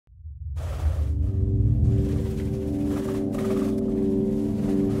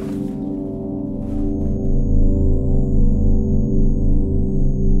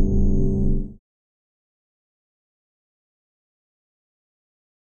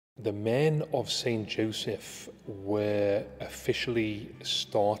The men of St. Joseph were officially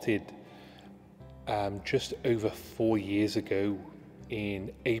started just over 4 years ago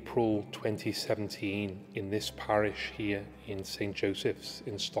in April 2017 in this parish here in St. Joseph's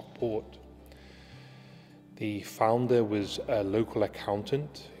in Stockport. The founder was a local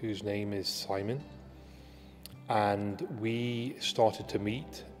accountant whose name is Simon, and we started to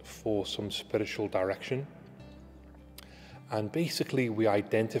meet for some spiritual direction. And basically we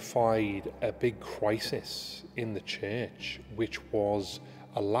identified a big crisis in the church, which was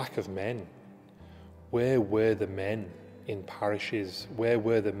a lack of men. Where were the men in parishes? Where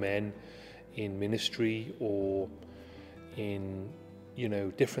were the men in ministry or in,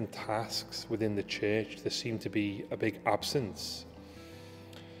 different tasks within the church? There seemed to be a big absence.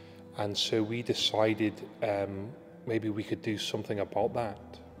 And so we decided maybe we could do something about that.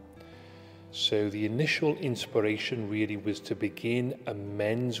 So the initial inspiration really was to begin a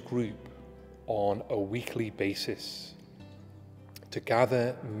men's group on a weekly basis, to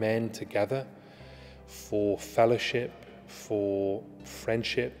gather men together for fellowship, for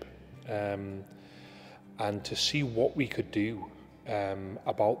friendship, and to see what we could do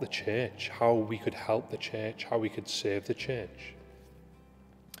about the church, how we could help the church, how we could serve the church.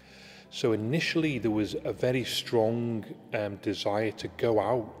 So initially there was a very strong desire to go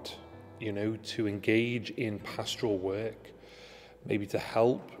out, to engage in pastoral work, maybe to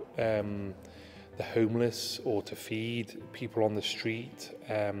help the homeless or to feed people on the street,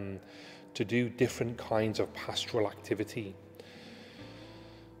 to do different kinds of pastoral activity.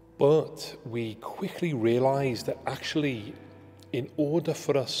 But we quickly realized that actually, in order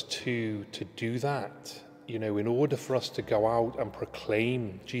for us to do that, in order for us to go out and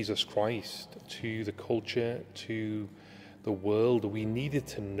proclaim Jesus Christ to the culture, to the world, we needed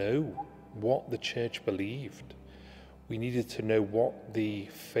to know what the church believed. We needed to know what the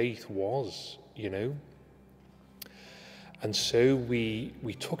faith was, And so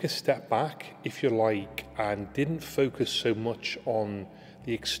we took a step back, if you like, and didn't focus so much on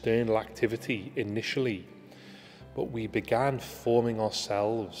the external activity initially, but we began forming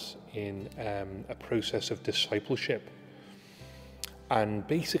ourselves in a process of discipleship. And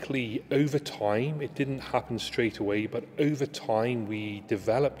basically, over time, it didn't happen straight away, but over time, we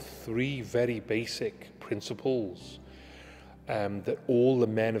developed 3 very basic principles that all the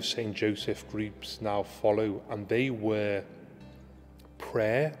men of St. Joseph groups now follow. And they were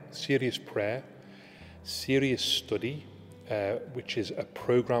prayer, serious study, which is a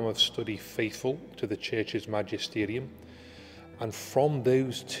program of study faithful to the Church's magisterium. And from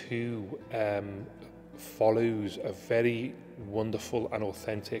those 2 follows a very wonderful and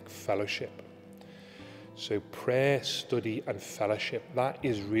authentic fellowship. So prayer, study and fellowship, that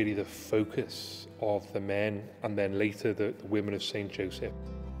is really the focus of the men and then later the women of St. Joseph.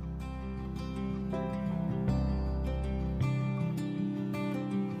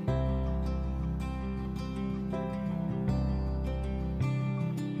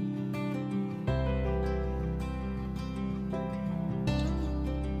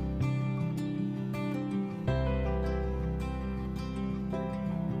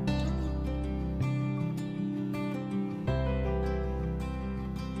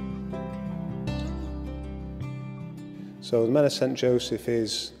 So the Men of St. Joseph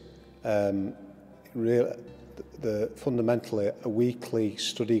is fundamentally a weekly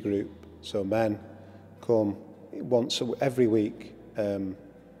study group. So men come once every week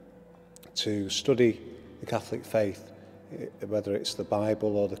to study the Catholic faith, whether it's the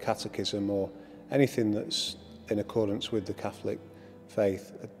Bible or the Catechism or anything that's in accordance with the Catholic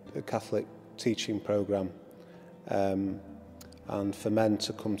faith, a Catholic teaching programme, and for men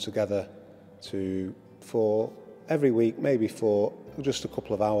to come together for every week, maybe for just a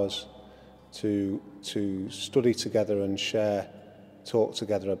couple of hours, to study together and talk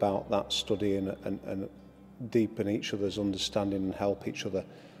together about that study and deepen each other's understanding and help each other.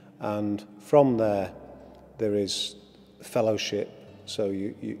 And from there is fellowship. So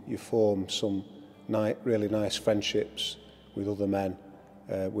you form some really nice friendships with other men,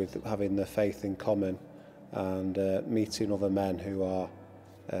 with having the faith in common, and meeting other men who are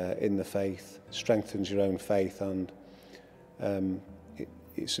in the faith strengthens your own faith, and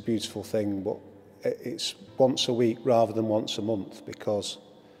it's a beautiful thing. But it's once a week rather than once a month, because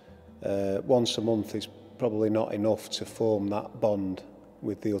once a month is probably not enough to form that bond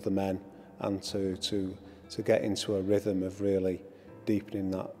with the other men and to get into a rhythm of really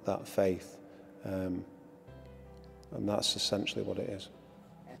deepening that faith, and that's essentially what it is.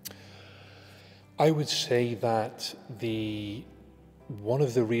 I would say that one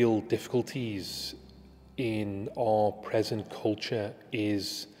of the real difficulties in our present culture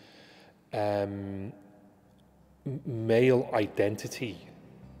is male identity.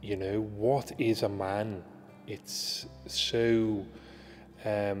 You know, what is a man? It's so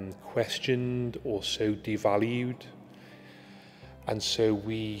questioned or so devalued. And so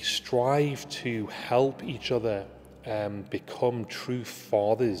we strive to help each other become true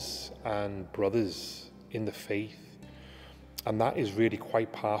fathers and brothers in the faith. And that is really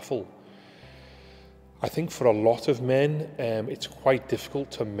quite powerful. I think for a lot of men, it's quite difficult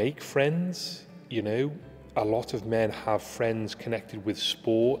to make friends. You know, a lot of men have friends connected with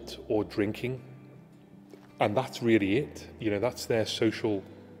sport or drinking, and that's really it. You know, that's their social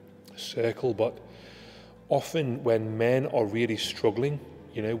circle. But often when men are really struggling,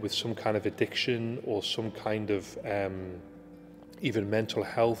 you know, with some kind of addiction or some kind of even mental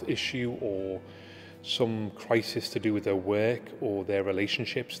health issue or some crisis to do with their work or their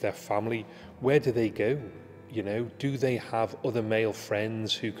relationships, their family, where do they go? You know, do they have other male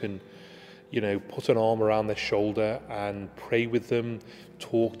friends who can, you know, put an arm around their shoulder and pray with them,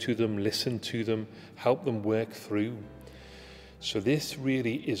 talk to them, listen to them, help them work through? So this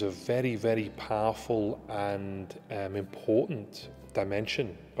really is a very, very powerful and important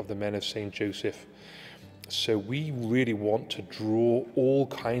dimension of the Men of St. Joseph. So we really want to draw all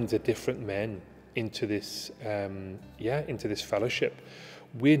kinds of different men into this, into this fellowship.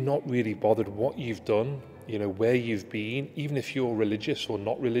 We're not really bothered what you've done, you know, where you've been, even if you're religious or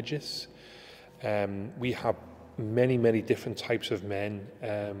not religious. We have many, many different types of men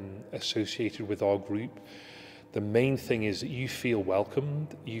associated with our group. The main thing is that you feel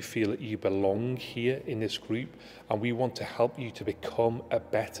welcomed, you feel that you belong here in this group, and we want to help you to become a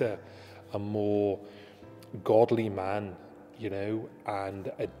better, a more godly man, you know, and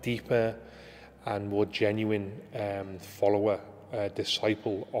a deeper and more genuine follower,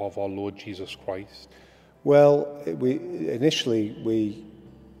 disciple of our Lord Jesus Christ. Well,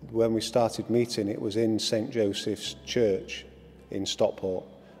 when we started meeting, it was in St. Joseph's Church in Stockport,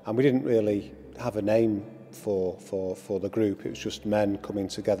 and we didn't really have a name for the group. It was just men coming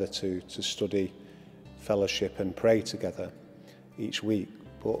together to study, fellowship and pray together each week.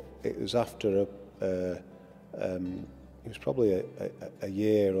 But it was after it was probably a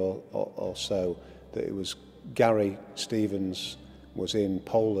year or so that it was Gary Stevens was in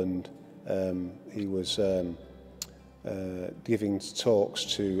Poland. He was giving talks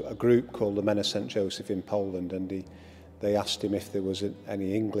to a group called the Men of St. Joseph in Poland, and they asked him if there was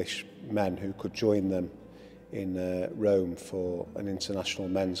any English men who could join them in Rome for an international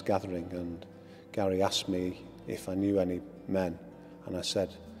men's gathering. And Gary asked me if I knew any men, and I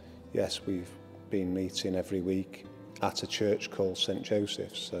said, yes, we've been meeting every week at a church called St.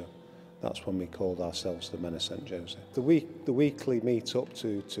 Joseph's. So that's when we called ourselves the Men of St. Joseph. The weekly meet up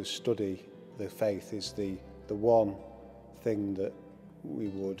to study the faith is the one thing that we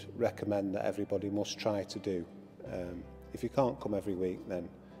would recommend that everybody must try to do. If you can't come every week, then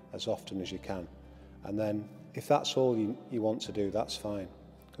as often as you can. And then if that's all you want to do, that's fine,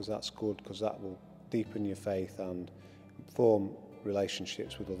 because that's good, because that will deepen your faith and form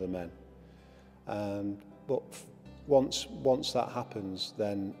relationships with other men. But once that happens,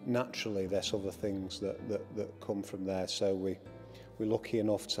 then naturally there's other things that come from there. So we're lucky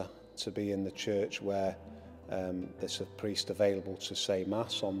enough to be in the church where there's a priest available to say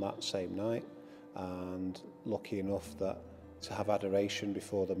Mass on that same night, and lucky enough to have adoration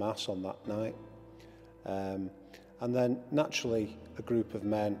before the Mass on that night. And then naturally a group of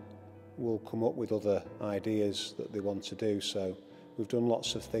men will come up with other ideas that they want to do. So we've done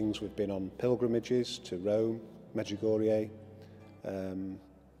lots of things. We've been on pilgrimages to Rome, Medjugorje,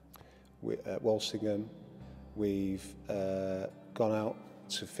 at Walsingham. We've gone out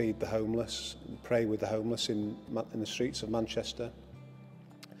to feed the homeless, and pray with the homeless in the streets of Manchester.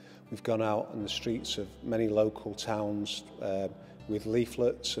 We've gone out in the streets of many local towns with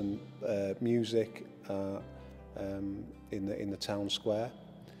leaflets and music in the town square.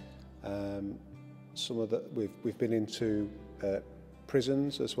 We've been into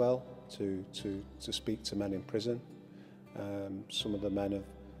prisons as well to speak to men in prison. Some of the men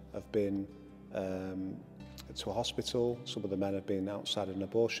have been to a hospital. Some of the men have been outside an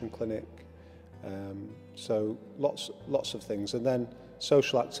abortion clinic. So lots of things. And then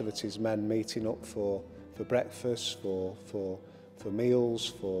social activities, men meeting up for breakfast, for meals,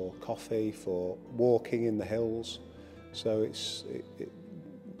 for coffee, for walking in the hills. So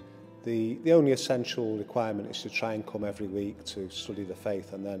the only essential requirement is to try and come every week to study the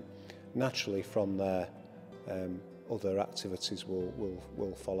faith, and then naturally from there other activities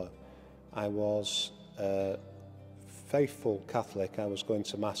will follow. I was a faithful Catholic. I was going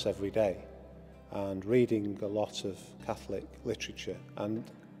to Mass every day and reading a lot of Catholic literature, and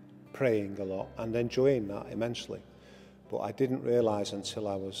praying a lot and enjoying that immensely. But I didn't realise until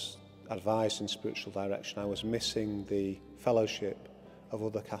I was advised in spiritual direction I was missing the fellowship of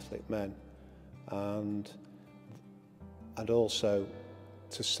other Catholic men, and also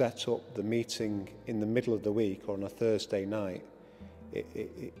to set up the meeting in the middle of the week or on a Thursday night.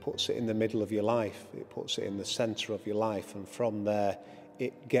 It puts it in the middle of your life, it puts it in the centre of your life, and from there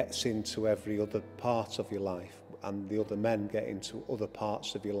it gets into every other part of your life, and the other men get into other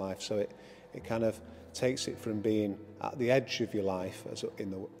parts of your life. So it kind of takes it from being at the edge of your life, as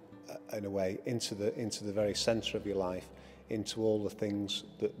in a way, into the very centre of your life, into all the things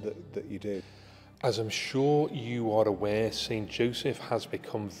that you do. As I'm sure you are aware, St. Joseph has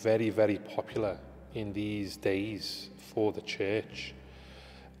become very, very popular in these days for the church.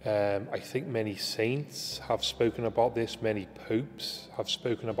 I think many saints have spoken about this, many popes have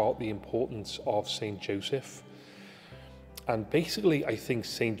spoken about the importance of St. Joseph. And basically, I think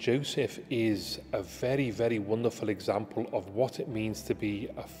St. Joseph is a very, very wonderful example of what it means to be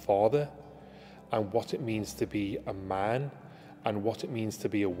a father, and what it means to be a man, and what it means to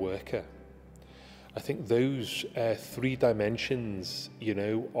be a worker. I think those three dimensions,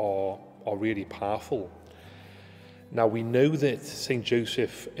 are really powerful. Now, we know that St.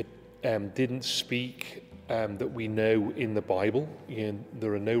 Joseph didn't speak that we know in the Bible.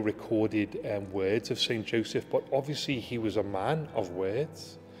 There are no recorded words of St. Joseph, but obviously he was a man of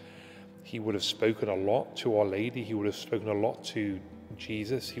words. He would have spoken a lot to Our Lady. He would have spoken a lot to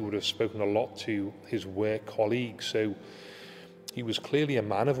Jesus. He would have spoken a lot to his work colleagues. So he was clearly a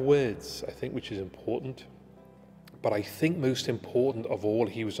man of words, I think, which is important. But I think most important of all,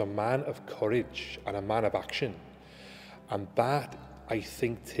 he was a man of courage and a man of action. And that, I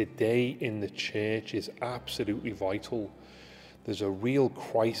think, today in the church is absolutely vital. There's a real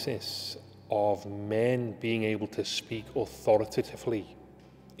crisis of men being able to speak authoritatively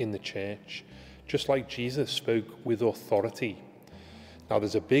in the church, just like Jesus spoke with authority. Now,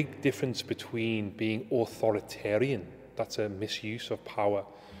 there's a big difference between being authoritarian, that's a misuse of power,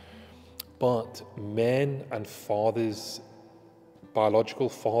 but men and fathers, biological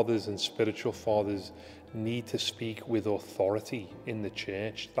fathers and spiritual fathers, need to speak with authority in the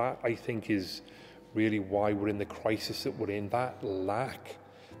church. That, I think, is really why we're in the crisis that we're in. That lack,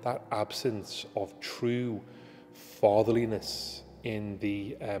 that absence of true fatherliness in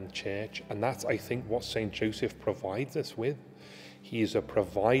the church. And that's, I think, what St. Joseph provides us with. He is a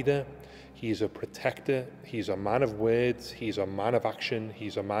provider, he is a protector, he's a man of words, he's a man of action,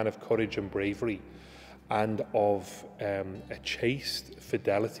 he's a man of courage and bravery, and of a chaste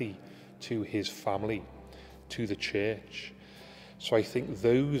fidelity to his family, to the church. So I think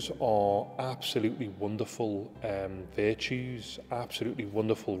those are absolutely wonderful virtues, absolutely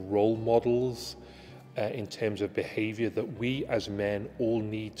wonderful role models in terms of behaviour that we as men all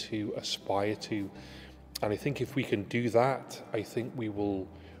need to aspire to. And I think if we can do that, I think we will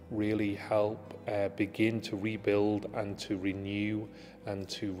really help begin to rebuild and to renew and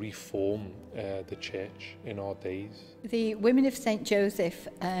to reform the church in our days. The Women of St. Joseph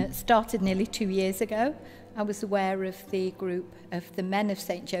started nearly 2 years ago. I was aware of the group of the Men of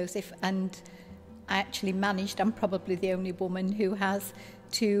St. Joseph, and I actually managed, I'm probably the only woman who has,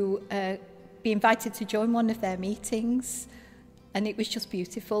 to be invited to join one of their meetings. And it was just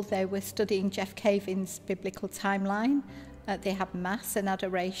beautiful. They were studying Jeff Cavin's biblical timeline. They had Mass and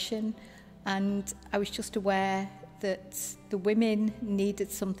adoration. And I was just aware that the women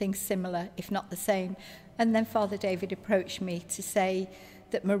needed something similar, if not the same. And then Father David approached me to say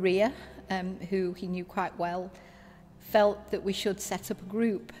that Maria, who he knew quite well, felt that we should set up a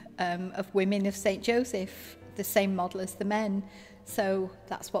group of women of St. Joseph, the same model as the men. So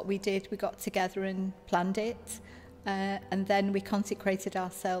that's what we did. We got together and planned it. And then we consecrated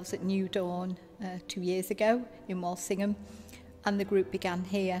ourselves at New Dawn 2 years ago in Walsingham, and the group began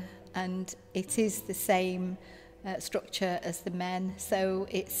here. And it is the same structure as the men. So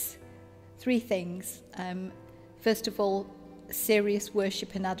it's three things. First of all, serious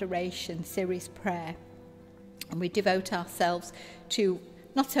worship and adoration, serious prayer. And we devote ourselves to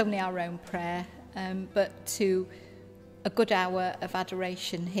not only our own prayer, but to a good hour of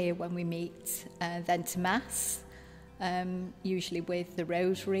adoration here when we meet, then to Mass, usually with the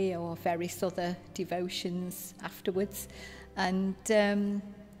rosary or various other devotions afterwards. And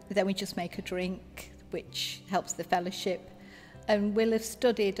then we just make a drink, which helps the fellowship. And we'll have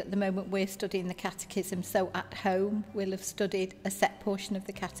studied, at the moment we're studying the catechism, so at home we'll have studied a set portion of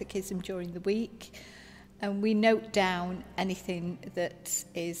the catechism during the week. And we note down anything that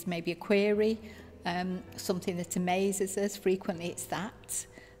is maybe a query, something that amazes us. Frequently it's that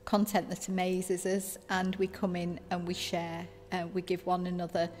content that amazes us, and we come in and we share we give one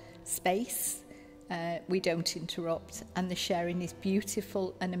another space, we don't interrupt, and the sharing is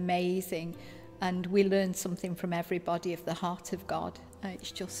beautiful and amazing, and we learn something from everybody of the heart of God.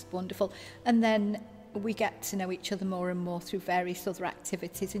 It's just wonderful. And then we get to know each other more and more through various other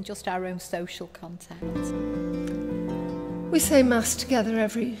activities and just our own social contact. We say Mass together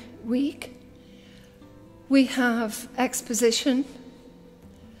every week. We have exposition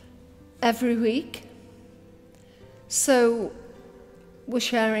every week. So we're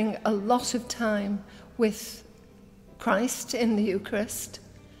sharing a lot of time with Christ in the Eucharist,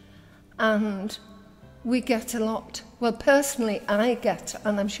 and we get a lot, well, personally I get,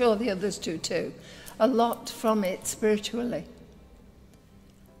 and I'm sure the others do too, a lot from it spiritually.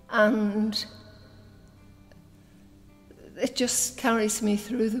 And it just carries me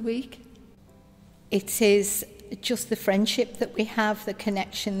through the week. It is just the friendship that we have, the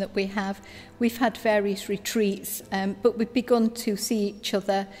connection that we have. We've had various retreats, but we've begun to see each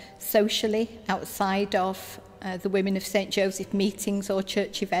other socially outside of the Women of St. Joseph meetings or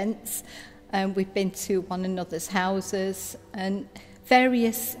church events. We've been to one another's houses, and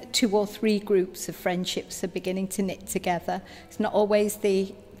various 2 or 3 groups of friendships are beginning to knit together. It's not always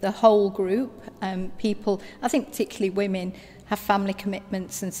the whole group. People, I think particularly women, have family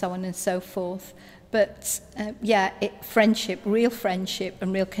commitments and so on and so forth. But friendship, real friendship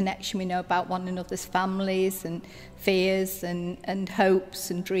and real connection. We know about one another's families and fears and hopes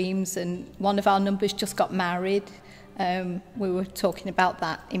and dreams. And one of our numbers just got married. We were talking about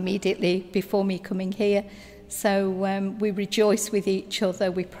that immediately before me coming here. So we rejoice with each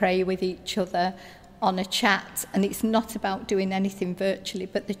other, we pray with each other on a chat, and it's not about doing anything virtually,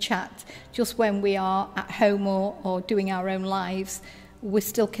 but the chat, just when we are at home or doing our own lives, we're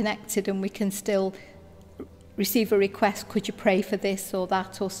still connected and we can still receive a request, could you pray for this or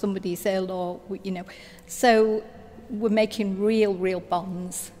that, or somebody's ill, or, you know. So we're making real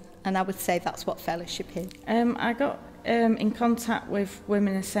bonds, and I would say that's what fellowship is. I got in contact with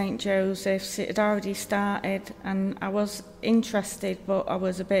Women of St. Joseph's. It had already started, and I was interested, but I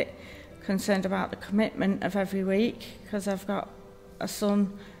was a bit concerned about the commitment of every week, because I've got a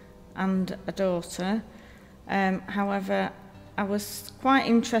son and a daughter. However, I was quite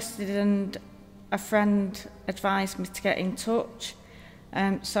interested, and a friend advised me to get in touch.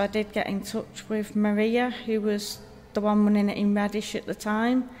 So I did get in touch with Maria, who was the one running it in Reddish at the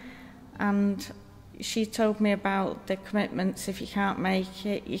time, and she told me about the commitments. If you can't make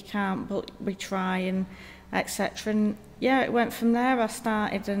it, you can't, but we try, and etc. And yeah, it went from there. I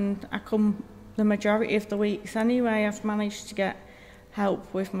started, and I come the majority of the weeks anyway. I've managed to get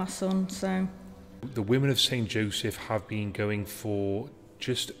help with my son. So the Women of St. Joseph have been going for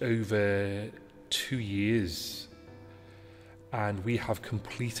just over 2 years, and we have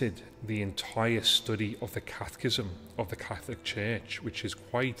completed the entire study of the Catechism of the Catholic Church, which is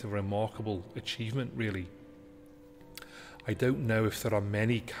quite a remarkable achievement, really. I don't know if there are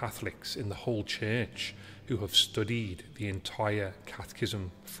many Catholics in the whole church who have studied the entire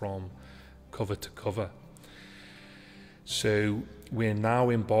Catechism from cover to cover. So we're now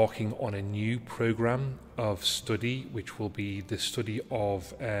embarking on a new programme of study, which will be the study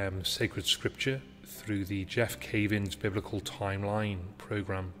of sacred scripture through the Jeff Cavin's Biblical Timeline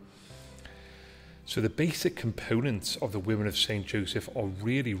programme. So the basic components of the Women of St. Joseph are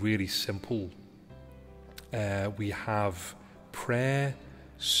really simple. We have prayer,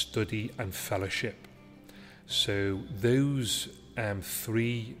 study and fellowship. So those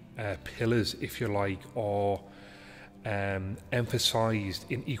 3 pillars, if you like, are emphasised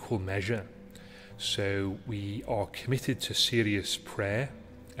in equal measure. So we are committed to serious prayer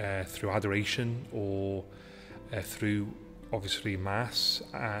through adoration or through obviously Mass,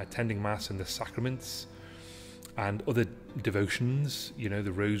 attending Mass and the sacraments and other devotions, you know,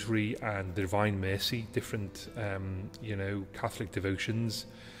 the Rosary and the Divine Mercy, different Catholic devotions.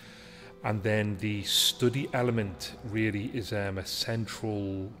 And then the study element really is a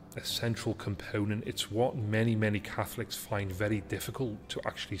central component. It's what many Catholics find very difficult, to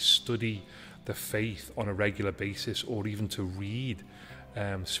actually study the faith on a regular basis, or even to read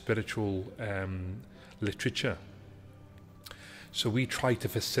spiritual literature. So we try to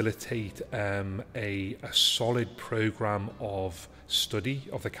facilitate a solid program of study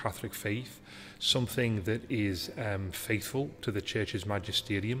of the Catholic faith, something that is faithful to the Church's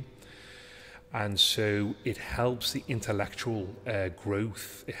magisterium. And so it helps the intellectual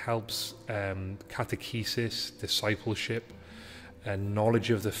growth, it helps catechesis, discipleship,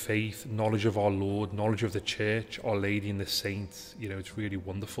 knowledge of the faith, knowledge of our Lord, knowledge of the Church, Our Lady and the Saints. You know, it's really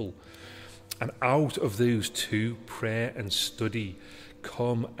wonderful. And out of those 2, prayer and study,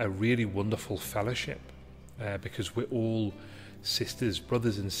 come a really wonderful fellowship, because we're all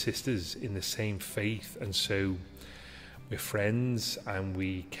brothers and sisters in the same faith, and so we're friends and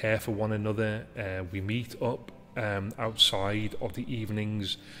we care for one another. We meet up outside of the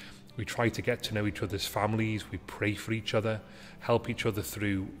evenings. We try to get to know each other's families. We pray for each other, help each other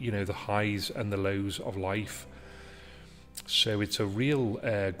through, the highs and the lows of life. So it's a real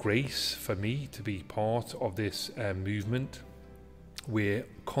grace for me to be part of this movement. We're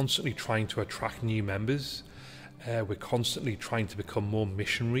constantly trying to attract new members. We're constantly trying to become more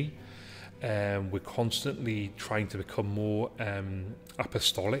missionary. We're constantly trying to become more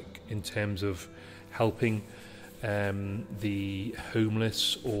apostolic in terms of helping the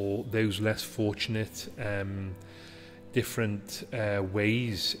homeless or those less fortunate, different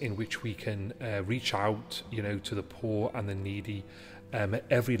ways in which we can reach out, to the poor and the needy at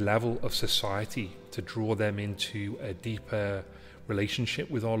every level of society, to draw them into a deeper relationship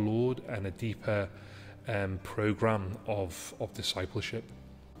with our Lord and a deeper program of discipleship.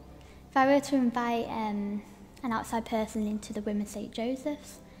 If I were to invite an outside person into the Women St.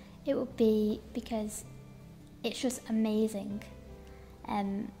 Joseph's, it would be because it's just amazing.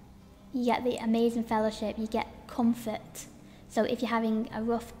 You get the amazing fellowship, you get comfort. So if you're having a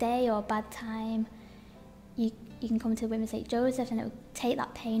rough day or a bad time, you can come to the Women St. Joseph's and it will take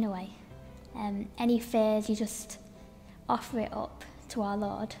that pain away. Any fears, you just offer it up to our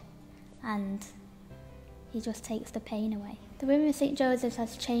Lord and He just takes the pain away. The Women St. Joseph's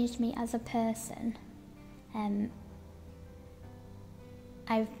has changed me as a person.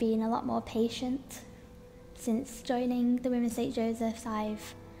 I've been a lot more patient. Since joining the Women St. Joseph's,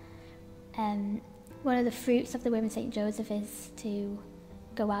 one of the fruits of the Women St. Joseph is to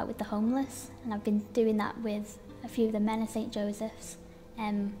go out with the homeless, and I've been doing that with a few of the men of St. Joseph's,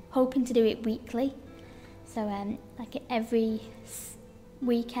 hoping to do it weekly. So like every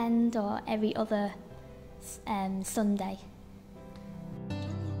weekend or every other Sunday,